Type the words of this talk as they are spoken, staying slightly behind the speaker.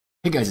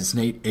Hey guys, it's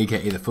Nate,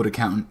 aka the FUT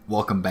Accountant.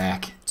 Welcome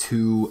back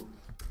to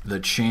the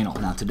channel.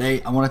 Now today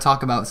I want to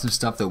talk about some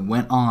stuff that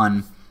went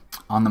on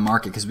the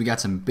market because we got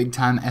some big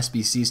time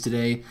SBCs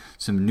today,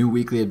 some new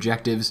weekly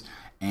objectives,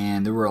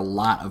 and there were a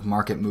lot of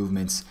market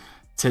movements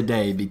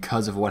today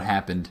because of what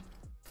happened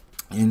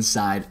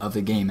inside of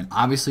the game. And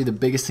obviously the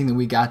biggest thing that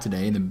we got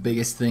today, and the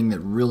biggest thing that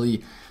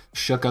really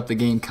shook up the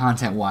game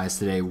content wise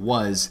today,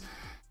 was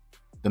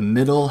the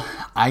middle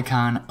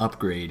icon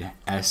upgrade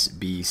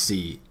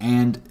SBC.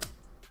 And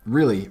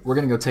really, we're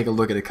going to go take a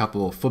look at a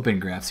couple of FUT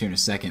graphs here in a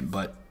second,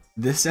 but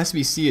this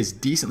SBC is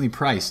decently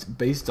priced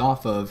based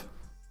off of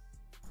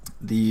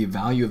the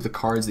value of the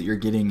cards that you're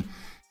getting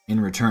in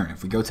return.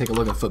 If we go take a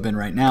look at FUT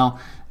right now,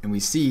 and we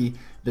see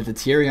that the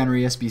Thierry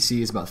Henry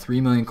SBC is about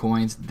 3 million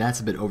coins, that's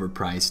a bit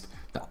overpriced.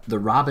 The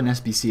Robin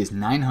SBC is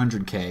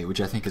 900k, which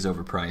I think is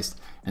overpriced.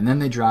 And then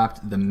they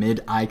dropped the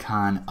mid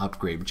icon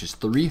upgrade, which is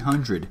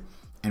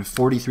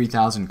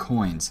 343,000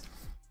 coins.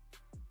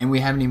 And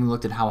we haven't even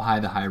looked at how high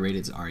the high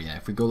rateds are yet.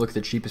 If we go look at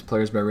the cheapest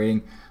players by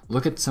rating,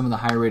 look at some of the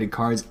higher rated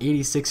cards.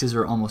 86s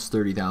are almost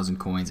 30,000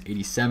 coins,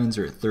 87s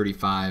are at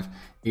 35,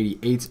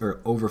 88s are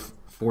over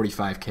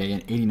 45k,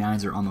 and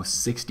 89s are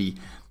almost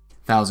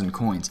 60,000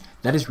 coins.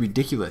 That is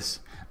ridiculous.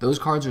 Those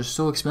cards are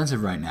so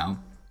expensive right now,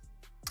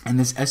 and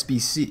this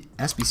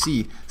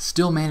SBC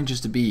still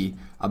manages to be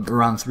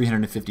around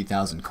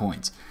 350,000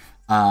 coins.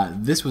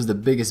 This was the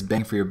biggest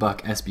bang for your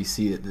buck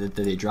SBC that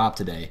they dropped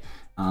today.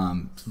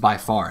 By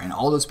far. And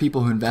all those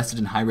people who invested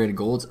in high rated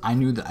golds, I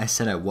knew that I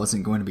said I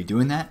wasn't going to be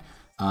doing that.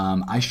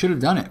 I should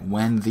have done it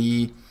when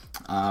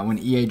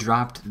EA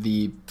dropped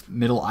the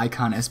middle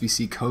icon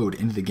SBC code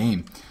into the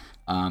game.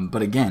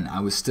 But again,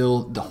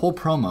 the whole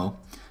promo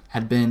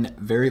had been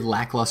very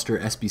lackluster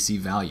SBC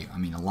value. I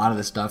mean, a lot of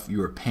the stuff you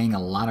were paying a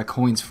lot of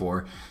coins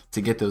for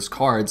to get those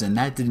cards, and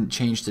that didn't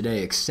change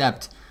today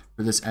except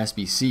for this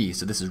SBC.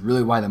 So this is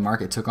really why the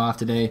market took off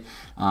today.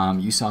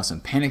 You saw some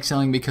panic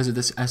selling because of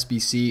this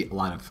SBC. A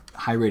lot of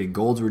high rated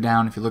golds were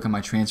down. If you look at my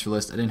transfer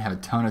list, I didn't have a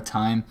ton of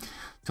time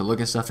to look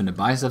at stuff and to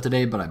buy stuff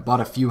today, but I bought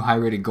a few high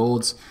rated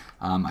golds.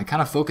 I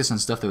kind of focused on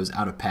stuff that was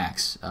out of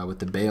packs with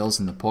the Bales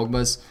and the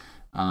Pogbas.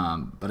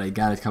 But I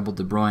got a couple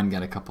De Bruyne,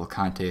 got a couple of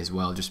Conte as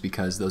well, just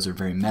because those are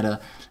very meta,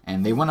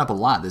 and they went up a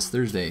lot this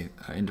Thursday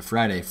into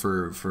Friday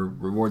for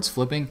rewards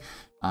flipping.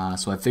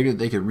 So I figured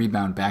they could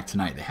rebound back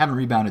tonight. They haven't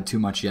rebounded too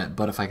much yet,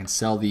 but if I can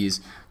sell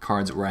these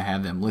cards where I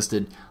have them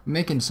listed, I'm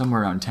making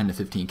somewhere around 10 to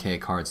 15k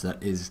cards.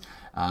 That is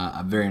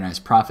a very nice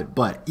profit.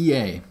 But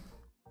EA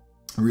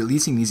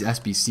releasing these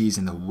SBCs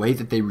and the way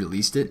that they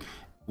released it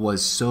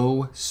was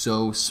so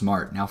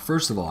smart. Now,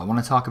 first of all, I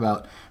want to talk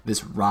about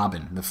this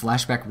Robin, the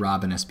Flashback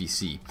Robin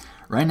SBC.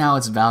 Right now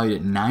it's valued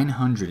at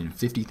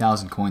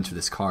 950,000 coins for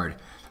this card,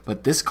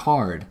 but this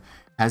card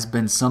has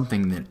been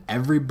something that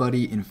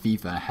everybody in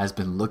FIFA has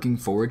been looking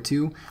forward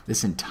to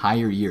this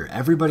entire year.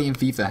 Everybody in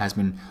FIFA has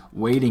been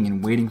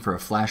waiting for a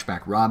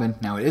Flashback Robin.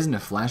 Now, it isn't a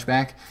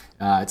flashback.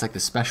 It's like the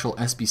special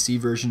SBC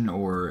version,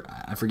 or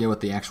I forget what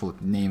the actual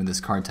name of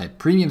this card type.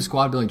 Premium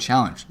Squad Building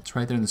Challenge. It's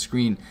right there on the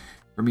screen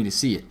for me to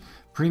see it.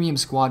 Premium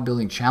Squad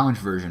Building Challenge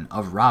version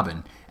of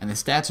Robin, and the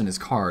stats on this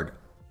card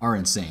are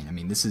insane. I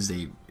mean, this is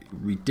a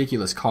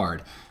ridiculous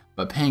card,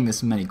 but paying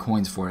this many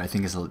coins for it, I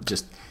think, is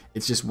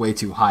it's just way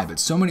too high. But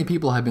so many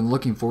people have been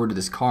looking forward to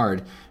this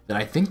card that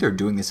I think they're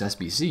doing this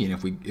SBC. And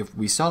if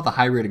we saw the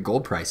high rated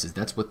gold prices,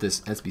 that's what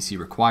this SBC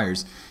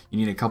requires. You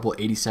need a couple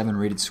 87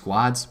 rated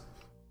squads,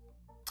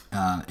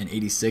 an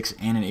 86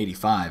 and an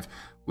 85,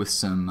 with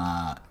some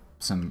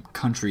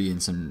country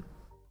and some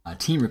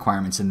team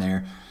requirements in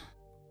there.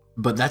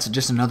 But that's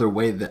just another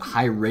way that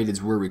high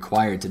rateds were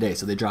required today.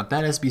 So they dropped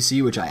that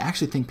SBC, which I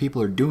actually think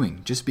people are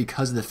doing just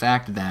because of the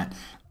fact that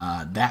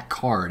that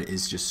card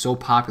is just so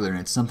popular and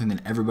it's something that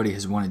everybody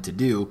has wanted to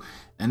do.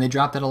 And they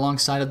dropped that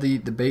alongside of the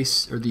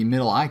base or the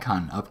middle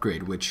icon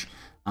upgrade, which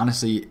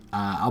honestly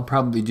I'll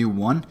probably do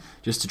one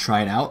just to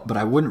try it out, but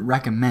I wouldn't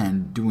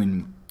recommend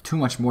doing too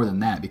much more than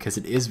that because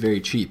it is very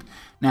cheap.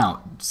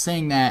 Now,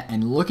 saying that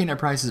and looking at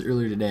prices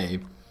earlier today,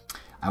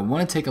 I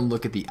want to take a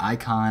look at the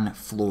icon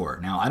floor.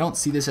 Now, I don't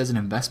see this as an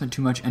investment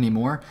too much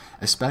anymore,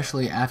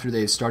 especially after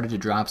they've started to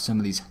drop some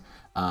of these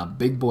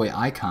big boy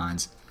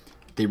icons.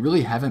 They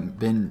really haven't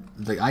been,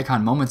 the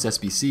icon moments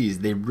SBCs,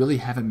 they really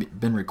haven't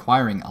been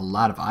requiring a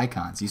lot of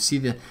icons. You see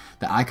the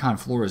icon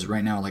floor is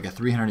right now like a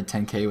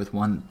 310k with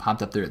one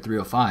popped up there at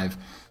 305.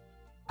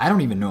 I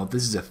don't even know if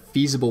this is a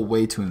feasible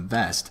way to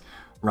invest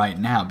right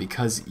now,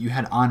 because you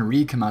had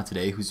Henry come out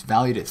today who's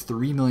valued at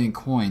 3 million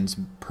coins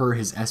per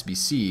his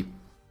SBC,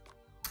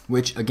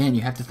 which again,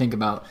 you have to think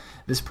about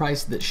this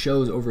price that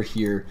shows over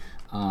here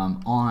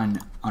on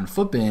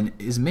FUT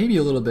is maybe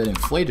a little bit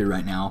inflated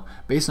right now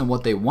based on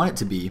what they want it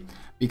to be,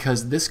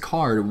 because this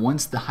card,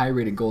 once the high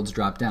rated golds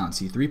drop down,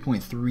 see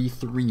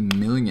 3.33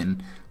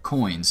 million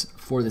coins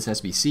for this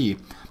SBC,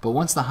 but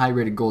once the high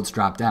rated golds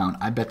drop down,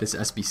 I bet this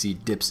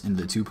SBC dips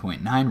into the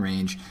 2.9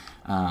 range.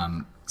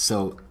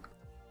 So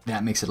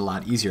that makes it a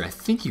lot easier. I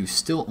think you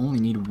still only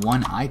need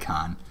one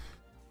icon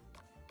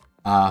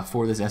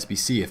for this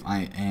SBC, if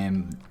I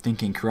am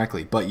thinking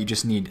correctly. But you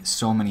just need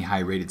so many high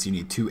rated. You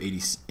need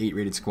 288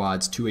 rated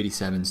squads,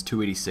 287s,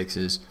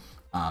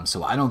 286s.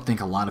 So I don't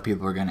think a lot of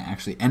people are going to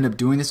actually end up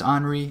doing this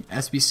Henry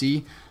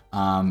SBC.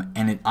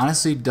 And it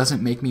honestly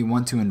doesn't make me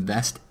want to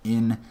invest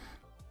in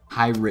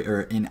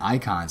in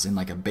icons, in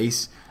like a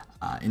base,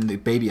 in the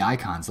baby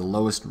icons, the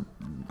lowest,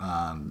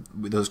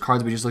 those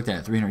cards we just looked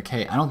at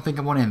 300K. I don't think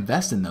I want to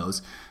invest in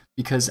those,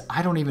 because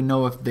I don't even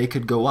know if they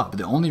could go up.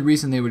 The only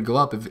reason they would go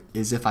up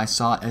is if I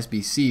saw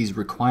SBCs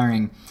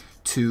requiring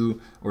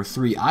 2 or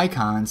 3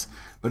 icons.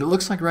 But it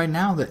looks like right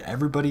now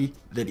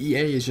that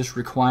EA is just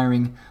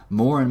requiring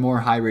more and more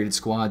high rated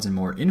squads and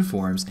more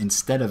informs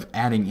instead of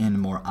adding in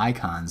more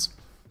icons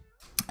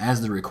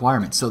as the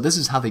requirement. So this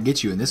is how they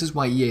get you, and this is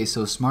why EA is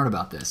so smart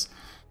about this.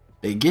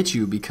 They get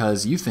you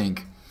because you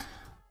think,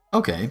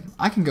 okay,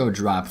 I can go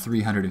drop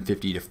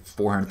 350 to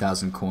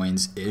 400,000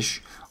 coins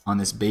ish on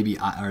this baby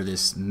or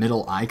this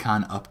middle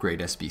icon upgrade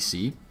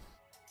SBC.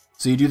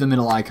 So you do the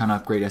middle icon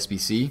upgrade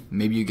SBC.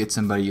 Maybe you get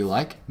somebody you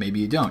like, maybe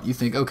you don't. You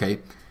think, okay,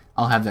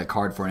 I'll have that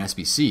card for an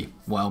SBC.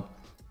 Well,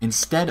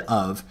 instead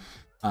of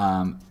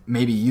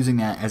maybe using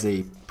that as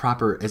a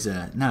proper,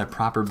 not a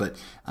proper, but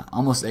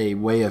almost a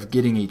way of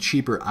getting a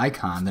cheaper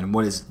icon than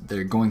what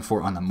they're going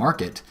for on the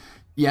market.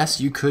 Yes,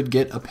 you could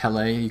get a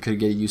Pele, you could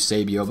get a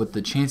Eusebio, but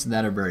the chances of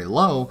that are very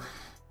low.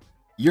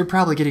 You're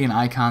probably getting an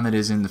icon that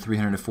is in the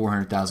 300 to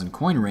 400,000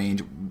 coin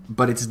range,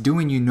 but it's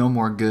doing you no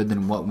more good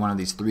than what one of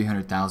these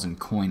 300,000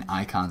 coin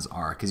icons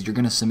are, because you're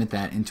going to submit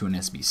that into an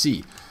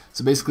SBC.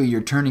 So basically,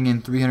 you're turning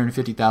in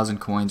 350,000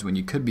 coins when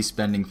you could be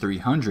spending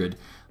 300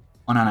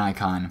 on an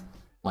icon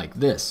like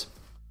this.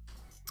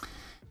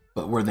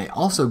 But where they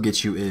also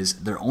get you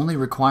is they're only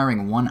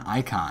requiring 1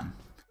 icon.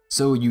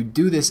 So you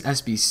do this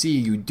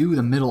SBC, you do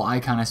the middle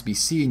icon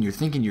SBC, and you're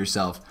thinking to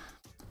yourself,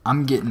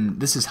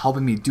 this is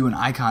helping me do an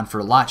icon for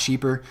a lot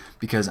cheaper,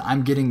 because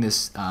I'm getting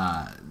this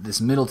this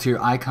middle tier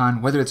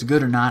icon. Whether it's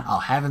good or not, I'll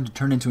have him to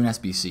turn into an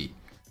SBC,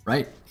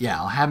 right? Yeah,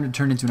 I'll have him to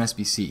turn into an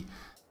SBC.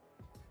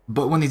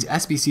 But when these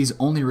SBCs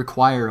only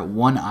require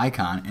 1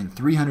 icon and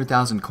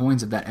 300,000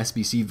 coins of that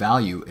SBC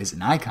value is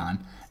an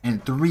icon,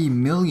 and 3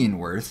 million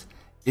worth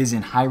is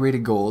in high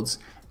rated golds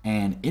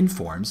and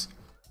informs,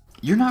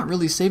 you're not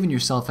really saving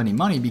yourself any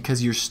money,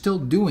 because you're still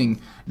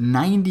doing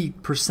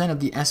 90% of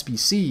the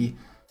SBC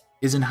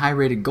is in high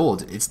rated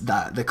gold. It's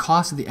the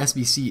cost of the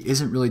SBC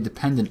isn't really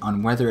dependent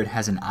on whether it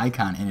has an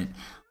icon in it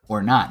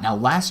or not. Now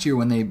last year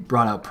when they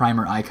brought out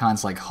primer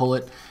icons like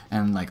Hullet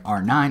and like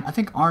R9, I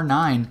think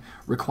R9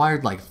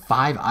 required like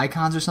 5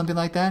 icons or something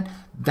like that.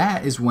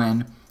 That is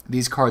when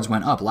these cards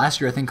went up. Last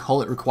year I think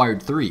Hullet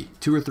required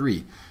 2 or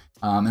 3.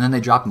 And then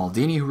they dropped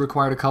Maldini, who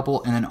required a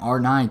couple, and then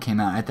R9 came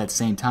out at that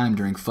same time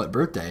during FUT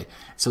birthday.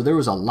 So there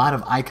was a lot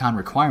of icon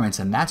requirements,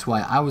 and that's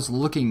why I was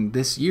looking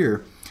this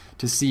year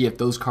to see if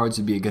those cards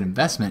would be a good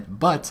investment,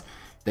 but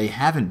they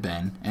haven't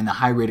been, and the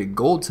high rated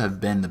golds have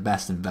been the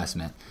best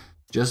investment,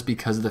 just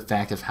because of the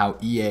fact of how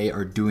EA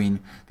are doing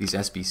these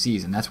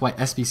SBCs. And that's why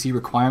SBC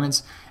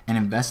requirements and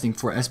investing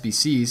for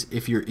SBCs,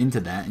 if you're into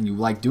that and you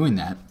like doing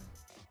that,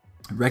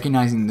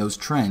 recognizing those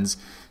trends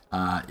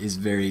is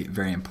very,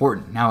 very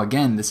important. Now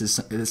again,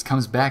 this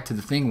comes back to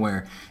the thing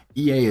where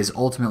EA is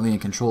ultimately in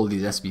control of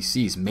these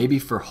SBCs. Maybe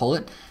for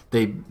Hullet,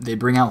 they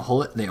bring out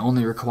Hullet, they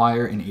only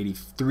require an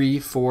 83,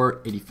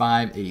 4,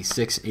 85,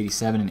 86,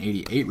 87, and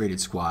 88 rated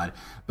squad,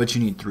 but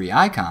you need 3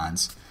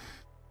 icons.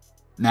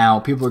 Now,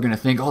 people are going to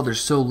think, oh, there's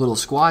so little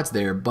squads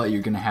there, but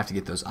you're going to have to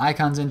get those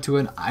icons into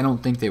it. I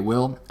don't think they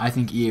will. I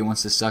think EA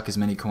wants to suck as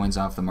many coins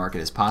off the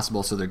market as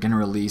possible, so they're going to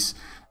release.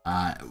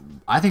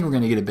 I think we're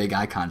going to get a big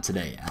icon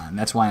today, and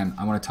that's why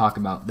I want to talk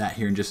about that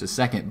here in just a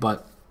second.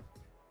 But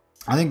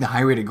I think the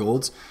high rated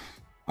golds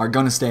are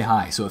going to stay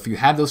high. So if you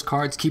have those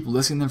cards, keep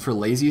listing them for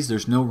lazies.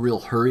 There's no real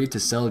hurry to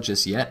sell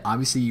just yet.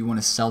 Obviously, you want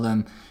to sell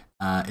them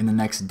in the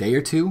next day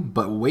or two,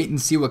 but wait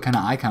and see what kind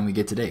of icon we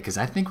get today, because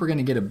I think we're going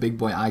to get a big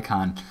boy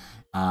icon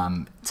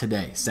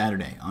today,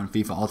 Saturday, on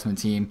FIFA Ultimate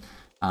Team.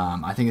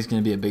 I think it's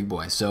going to be a big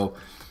boy. So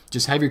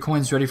just have your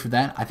coins ready for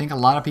that. I think a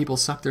lot of people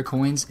suck their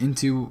coins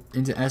into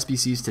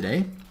SBCs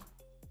today,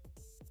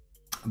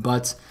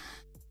 but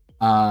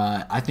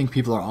I think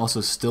people are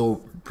also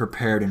still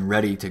prepared and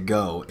ready to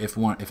go if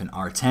an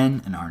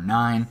R10, an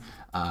R9,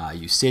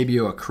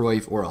 Eusebio, a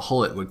Cruyff, or a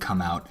Hullet would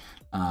come out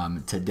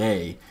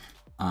today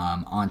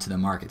onto the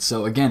market.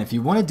 So again, if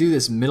you want to do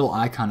this middle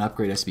icon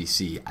upgrade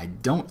SBC, I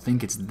don't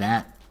think it's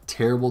that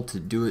terrible to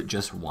do it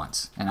just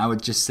once. And I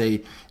would just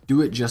say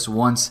do it just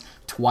once,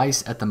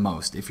 twice at the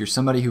most. If you're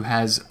somebody who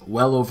has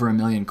well over 1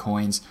 million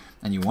coins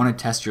and you want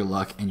to test your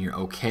luck and you're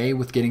okay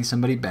with getting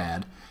somebody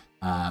bad,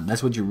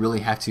 that's what you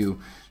really have to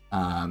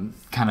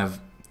kind of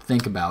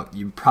think about.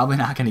 You're probably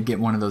not going to get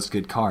one of those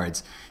good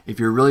cards. If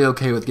you're really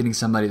okay with getting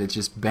somebody that's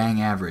just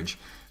bang average,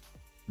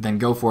 then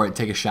go for it,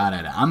 take a shot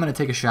at it. I'm going to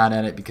take a shot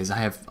at it because I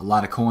have a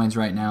lot of coins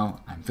right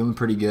now. I'm feeling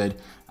pretty good.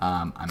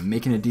 I'm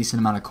making a decent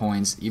amount of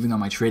coins, even though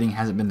my trading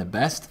hasn't been the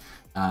best.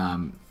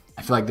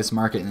 I feel like this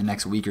market in the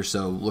next week or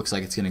so looks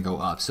like it's going to go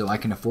up. So I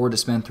can afford to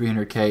spend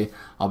 300K.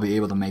 I'll be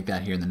able to make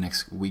that here in the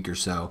next week or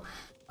so.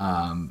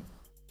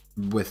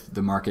 with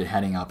the market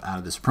heading up out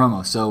of this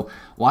promo. So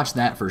watch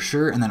that for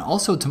sure. And then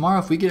also tomorrow,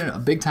 if we get a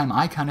big time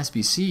icon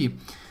SBC,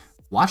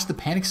 watch the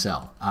panic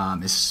sell,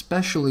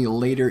 especially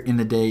later in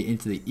the day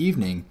into the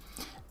evening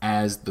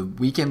as the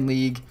weekend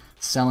league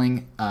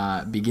selling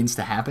begins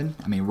to happen.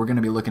 I mean, we're going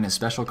to be looking at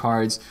special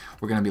cards.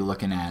 We're going to be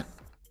looking at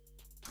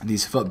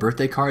these FUT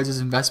birthday cards as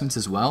investments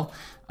as well.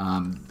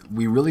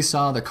 We really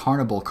saw the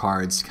Carnival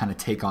cards kind of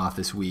take off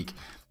this week.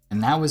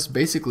 And that was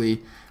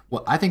basically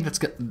what I think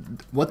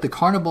what the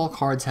Carnival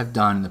cards have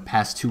done in the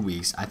past 2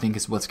 weeks. I think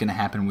is what's going to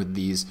happen with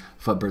these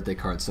FUT birthday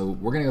cards. So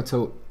we're going to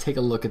go take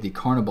a look at the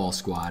Carnival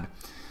squad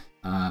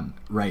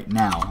right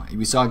now.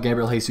 We saw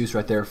Gabriel Jesus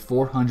right there,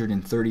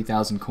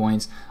 430,000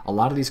 coins. A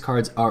lot of these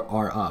cards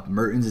are up.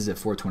 Mertens is at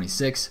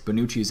 426.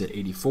 Bonucci is at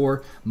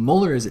 84.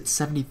 Muller is at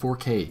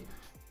 74K.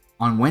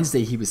 On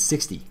Wednesday, he was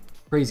 60.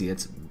 Crazy.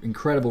 That's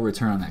incredible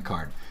return on that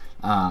card.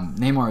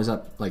 Neymar is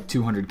up like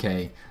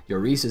 200K.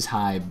 Lloris is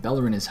high.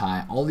 Bellerin is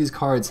high. All these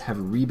cards have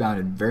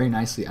rebounded very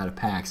nicely out of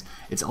packs.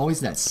 It's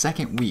always that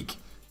second week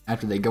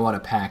after they go out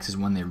of packs is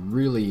when they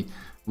really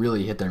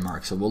hit their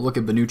mark. So we'll look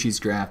at Bonucci's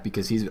graph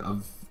because he's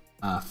a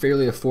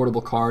fairly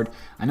affordable card.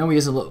 I know he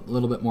is a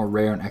little bit more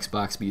rare on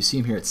Xbox, but you see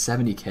him here at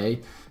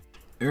 70K.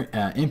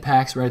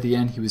 Impacts right at the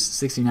end, he was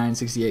 69,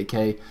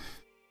 68K.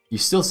 You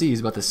still see he's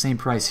about the same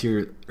price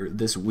here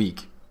this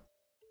week.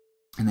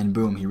 And then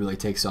boom, he really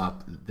takes off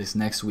this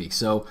next week.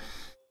 So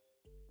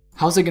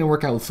how's it going to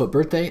work out with FUT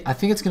Birthday? I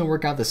think it's going to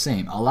work out the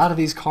same. A lot of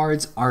these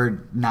cards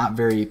are not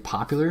very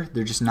popular.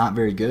 They're just not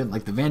very good.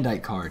 Like the Van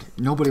Dijk card.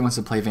 Nobody wants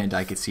to play Van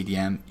Dijk at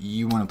CDM.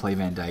 You want to play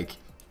Van Dijk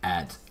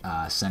at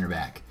center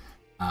back.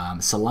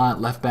 Salah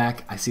at left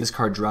back. I see this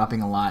card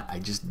dropping a lot. I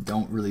just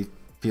don't really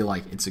feel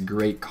like it's a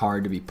great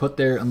card to be put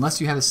there unless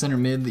you have a center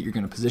mid that you're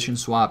going to position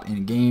swap in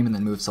a game and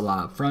then move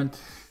Salah up front.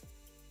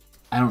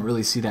 I don't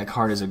really see that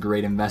card as a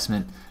great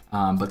investment.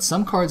 But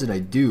some cards that I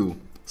do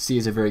see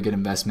as a very good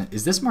investment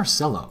is this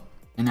Marcelo.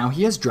 And now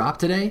he has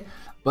dropped today,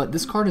 but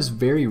this card is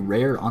very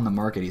rare on the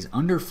market. He's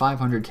under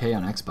 500K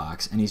on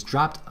Xbox, and he's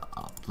dropped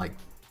like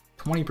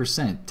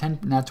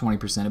 20%, not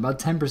 20%, about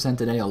 10%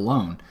 today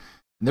alone.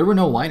 There were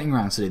no lightning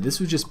rounds today. This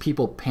was just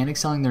people panic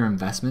selling their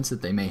investments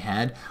that they may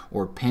had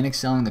or panic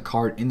selling the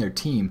card in their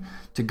team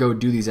to go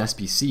do these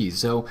SBCs.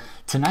 So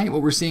tonight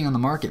what we're seeing on the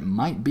market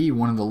might be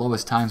one of the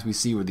lowest times we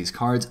see with these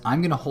cards.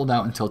 I'm going to hold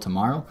out until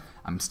tomorrow.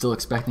 I'm still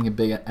expecting a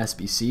big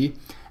SBC,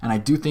 and I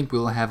do think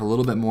we'll have a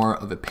little bit more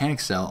of a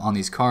panic sell on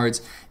these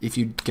cards if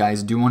you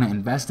guys do want to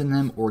invest in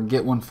them or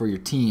get one for your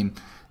team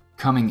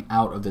coming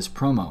out of this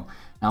promo.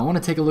 Now I want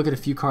to take a look at a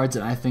few cards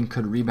that I think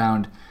could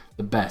rebound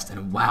the best.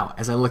 And wow,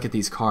 as I look at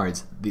these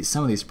cards,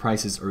 some of these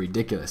prices are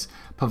ridiculous.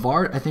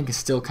 Pavard, I think, is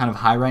still kind of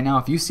high right now.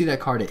 If you see that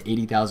card at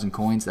 80,000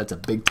 coins, that's a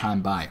big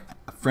time buy.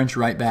 A French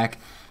right back.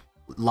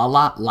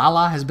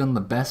 Lala has been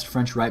the best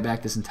French right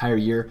back this entire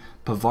year.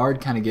 Pavard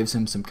kind of gives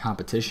him some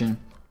competition.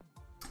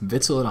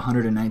 Witsel at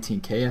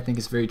 119K, I think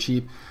is very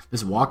cheap.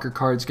 This Walker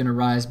card is going to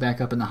rise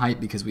back up in the hype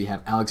because we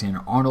have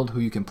Alexander-Arnold, who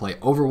you can play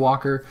over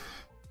Walker.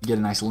 You get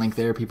a nice link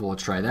there. People will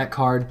try that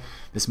card.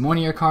 This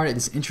Monier card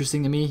is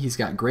interesting to me. He's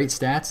got great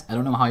stats. I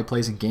don't know how he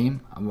plays in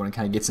game. I want to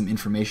kind of get some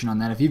information on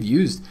that. If you've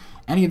used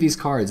any of these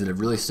cards that have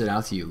really stood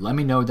out to you, let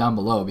me know down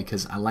below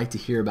because I like to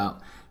hear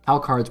about how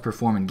cards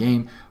perform in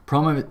game.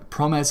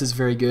 Promes is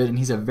very good, and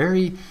he's a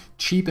very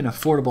cheap and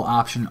affordable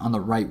option on the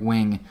right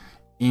wing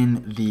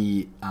in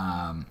the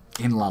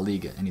in La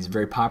Liga, and he's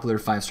very popular.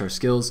 5-star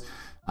skills,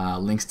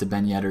 links to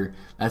Ben Yedder.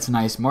 That's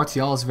nice.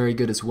 Martial is very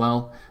good as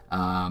well.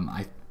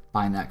 I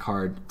find that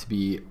card to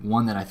be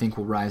one that I think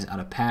will rise out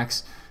of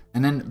packs.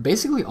 And then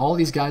basically all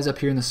these guys up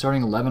here in the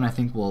starting 11 I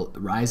think will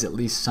rise at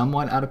least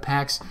somewhat out of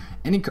packs.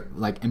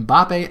 Like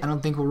Mbappe I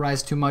don't think will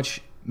rise too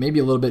much, maybe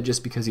a little bit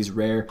just because he's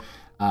rare.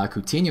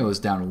 Coutinho is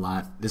down a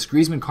lot. This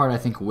Griezmann card I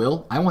think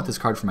will. I want this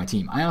card for my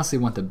team. I honestly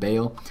want the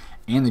Bale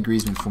and the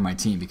Griezmann for my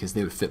team because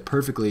they would fit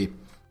perfectly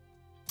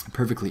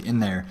in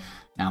there.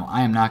 Now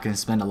I am not going to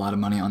spend a lot of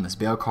money on this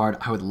Bale card.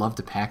 I would love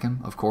to pack him,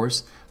 of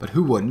course, but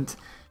who wouldn't?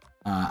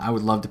 I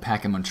would love to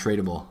pack him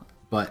untradeable,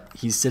 but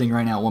he's sitting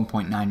right now at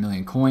 1.9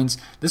 million coins.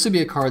 This would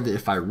be a card that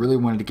if I really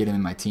wanted to get him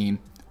in my team,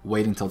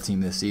 wait until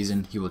team this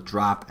season. He will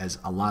drop as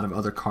a lot of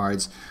other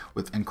cards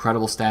with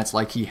incredible stats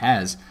like he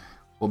has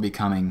will be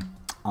coming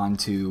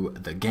onto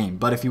the game.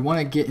 But if you want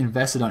to get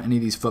invested on any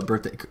of these FUT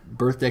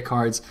birthday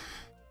cards,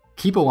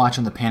 keep a watch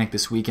on the panic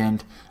this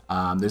weekend.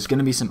 There's going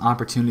to be some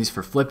opportunities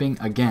for flipping.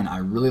 Again, I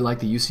really like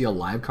the UCL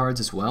live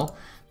cards as well.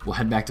 We'll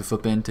head back to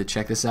FUTBin to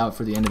check this out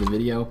for the end of the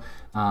video.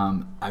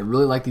 I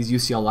really like these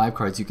UCL live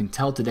cards. You can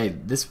tell today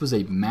this was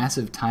a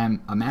massive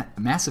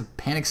massive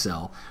panic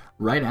sell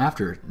right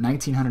after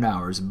 1900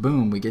 hours.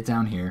 Boom, we get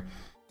down here.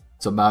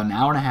 So about an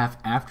hour and a half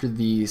after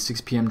the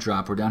 6 p.m.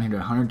 drop, we're down here to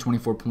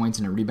 124 points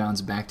and it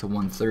rebounds back to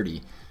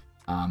 130.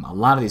 A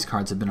lot of these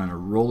cards have been on a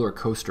roller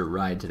coaster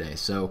ride today.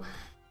 So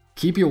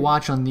keep your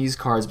watch on these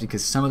cards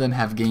because some of them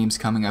have games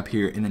coming up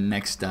here in the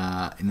next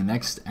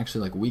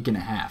actually like week and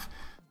a half.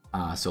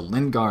 So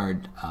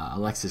Lingard,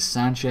 Alexis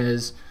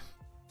Sanchez,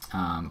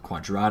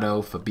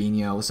 Cuadrado,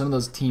 Fabinho, some of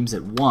those teams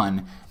that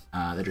won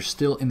that are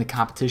still in the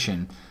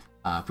competition.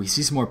 If we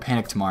see some more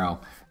panic tomorrow,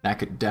 that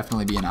could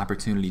definitely be an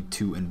opportunity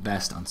to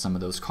invest on some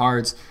of those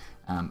cards.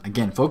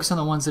 Again, focus on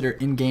the ones that are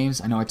in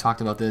games. I know I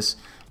talked about this,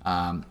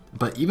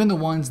 but even the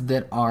ones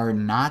that are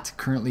not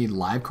currently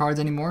live cards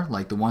anymore,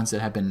 like the ones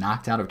that have been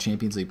knocked out of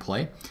Champions League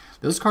play,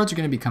 those cards are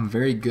going to become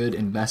very good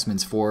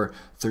investments for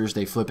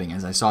Thursday flipping,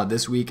 as I saw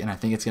this week, and I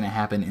think it's going to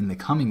happen in the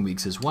coming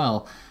weeks as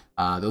well.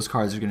 Those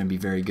cards are going to be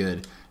very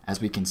good as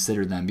we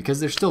consider them, because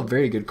they're still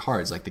very good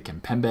cards, like the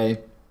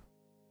Kimpembe,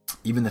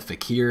 even the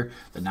Fekir,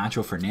 the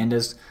Nacho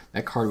Fernandez.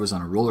 That card was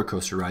on a roller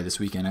coaster ride this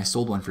weekend. I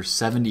sold one for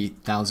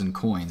 70,000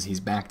 coins. He's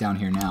back down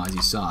here now, as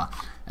you saw,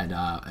 at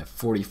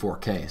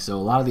 44K. So a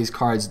lot of these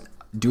cards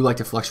do like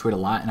to fluctuate a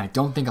lot, and I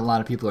don't think a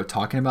lot of people are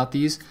talking about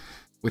these,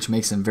 which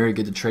makes them very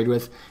good to trade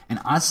with. And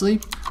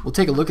honestly, we'll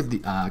take a look at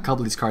a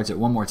couple of these cards at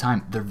one more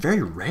time. They're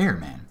very rare,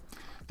 man.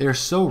 They're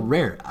so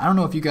rare. I don't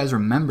know if you guys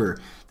remember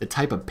the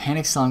type of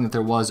panic selling that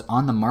there was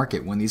on the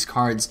market when these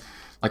cards,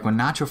 like when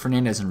Nacho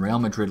Fernandez and Real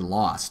Madrid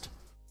lost.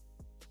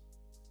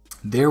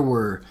 There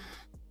were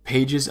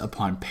pages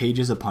upon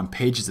pages upon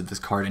pages of this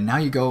card, and now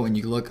you go and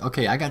you look,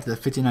 okay, I got to the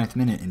 59th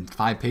minute in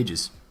 5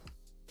 pages.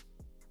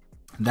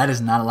 That is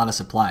not a lot of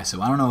supply.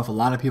 So I don't know if a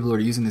lot of people are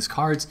using these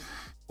cards,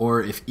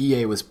 or if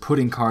EA was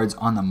putting cards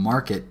on the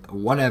market,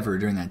 whatever,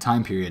 during that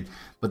time period.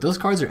 But those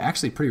cards are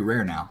actually pretty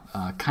rare now,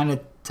 kind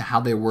of to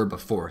how they were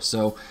before.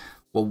 So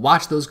we'll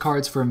watch those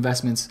cards for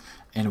investments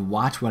and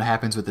watch what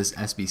happens with this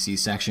SBC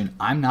section.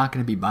 I'm not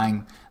going to be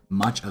buying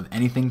much of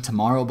anything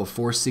tomorrow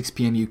before 6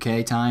 p.m.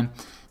 UK time,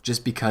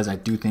 just because I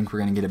do think we're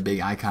going to get a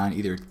big icon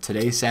either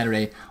today,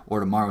 Saturday, or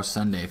tomorrow,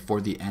 Sunday, for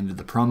the end of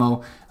the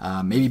promo.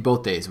 Maybe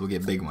both days we'll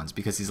get big ones,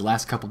 because these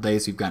last couple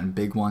days we've gotten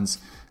big ones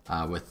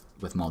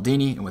with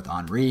Maldini and with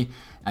Henry.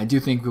 I do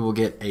think we will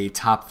get a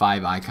top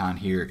 5 icon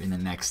here in the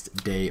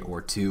next day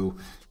or two.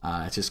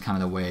 It's just kind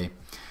of the way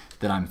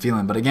that I'm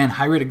feeling. But again,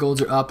 high rated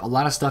golds are up. A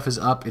lot of stuff is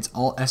up. It's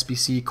all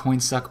SBC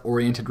CoinSuck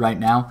oriented right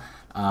now.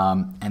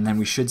 And then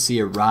we should see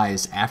a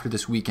rise after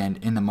this weekend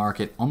in the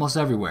market almost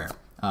everywhere.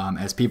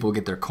 As people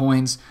get their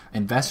coins,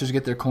 investors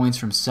get their coins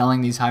from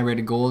selling these high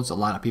rated golds. A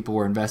lot of people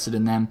were invested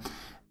in them.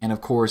 And of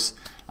course,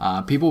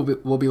 people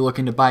will be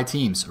looking to buy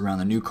teams around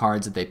the new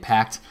cards that they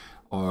packed,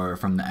 or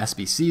from the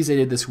SBCs they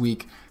did this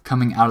week,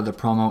 coming out of the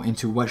promo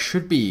into what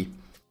should be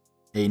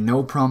a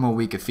no promo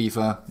week of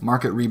FIFA,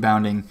 market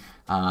rebounding,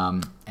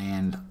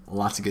 and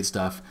lots of good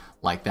stuff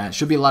like that.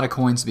 Should be a lot of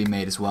coins to be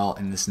made as well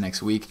in this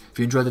next week. If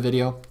you enjoyed the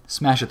video,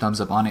 smash a thumbs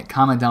up on it,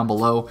 comment down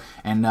below,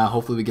 and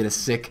hopefully we get a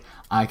sick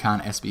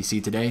icon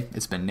SBC today.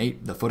 It's been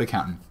Nate, the FUT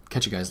Accountant.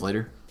 Catch you guys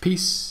later.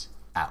 Peace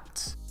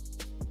out.